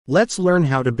Let's learn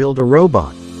how to build a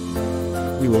robot.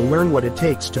 We will learn what it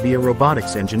takes to be a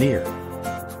robotics engineer.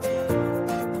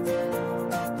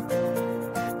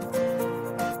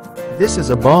 This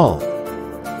is a ball.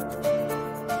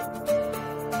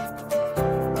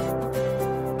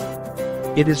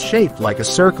 It is shaped like a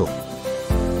circle.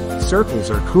 Circles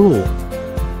are cool.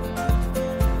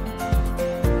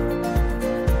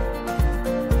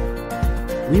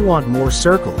 We want more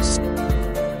circles.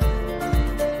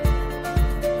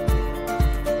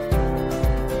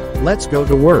 Let's go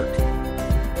to work.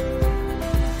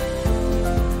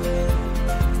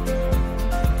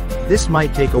 This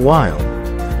might take a while.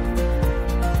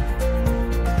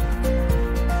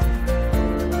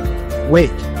 Wait.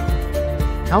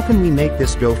 How can we make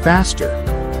this go faster?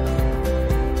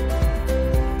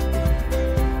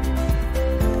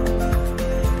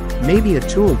 Maybe a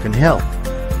tool can help.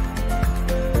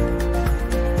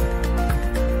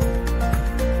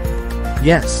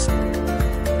 Yes.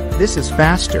 This is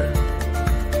faster.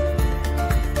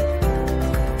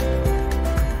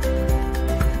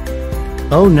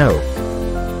 Oh no.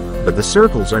 But the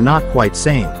circles are not quite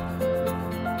same.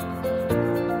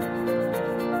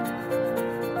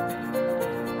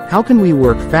 How can we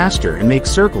work faster and make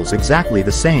circles exactly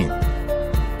the same?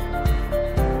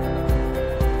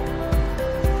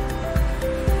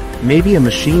 Maybe a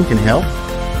machine can help?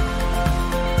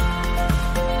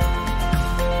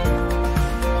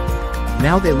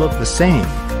 Now they look the same.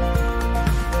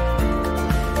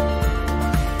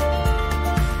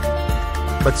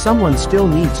 But someone still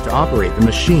needs to operate the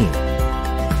machine.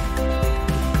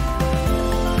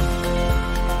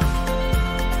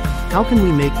 How can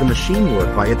we make the machine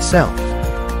work by itself?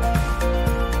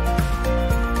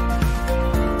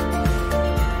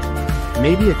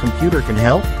 Maybe a computer can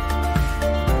help?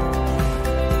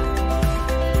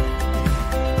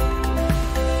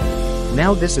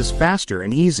 Now this is faster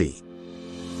and easy.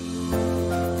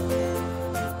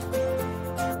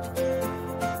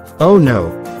 Oh no!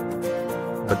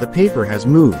 But the paper has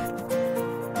moved.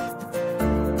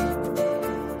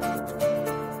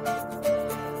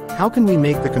 How can we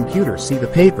make the computer see the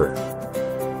paper?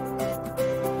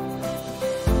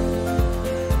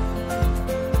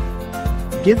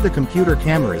 Give the computer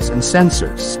cameras and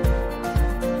sensors.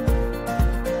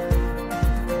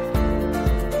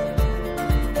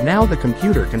 Now the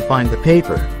computer can find the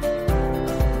paper.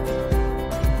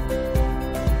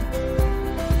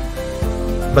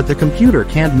 But the computer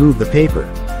can't move the paper.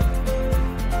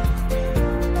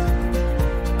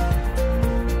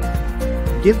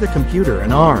 Give the computer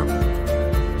an arm.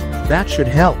 That should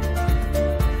help.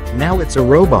 Now it's a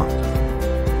robot.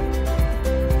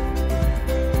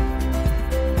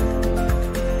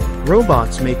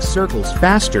 Robots make circles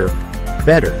faster,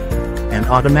 better, and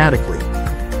automatically.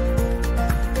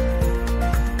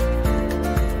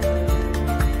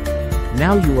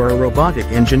 Now you are a robotic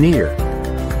engineer.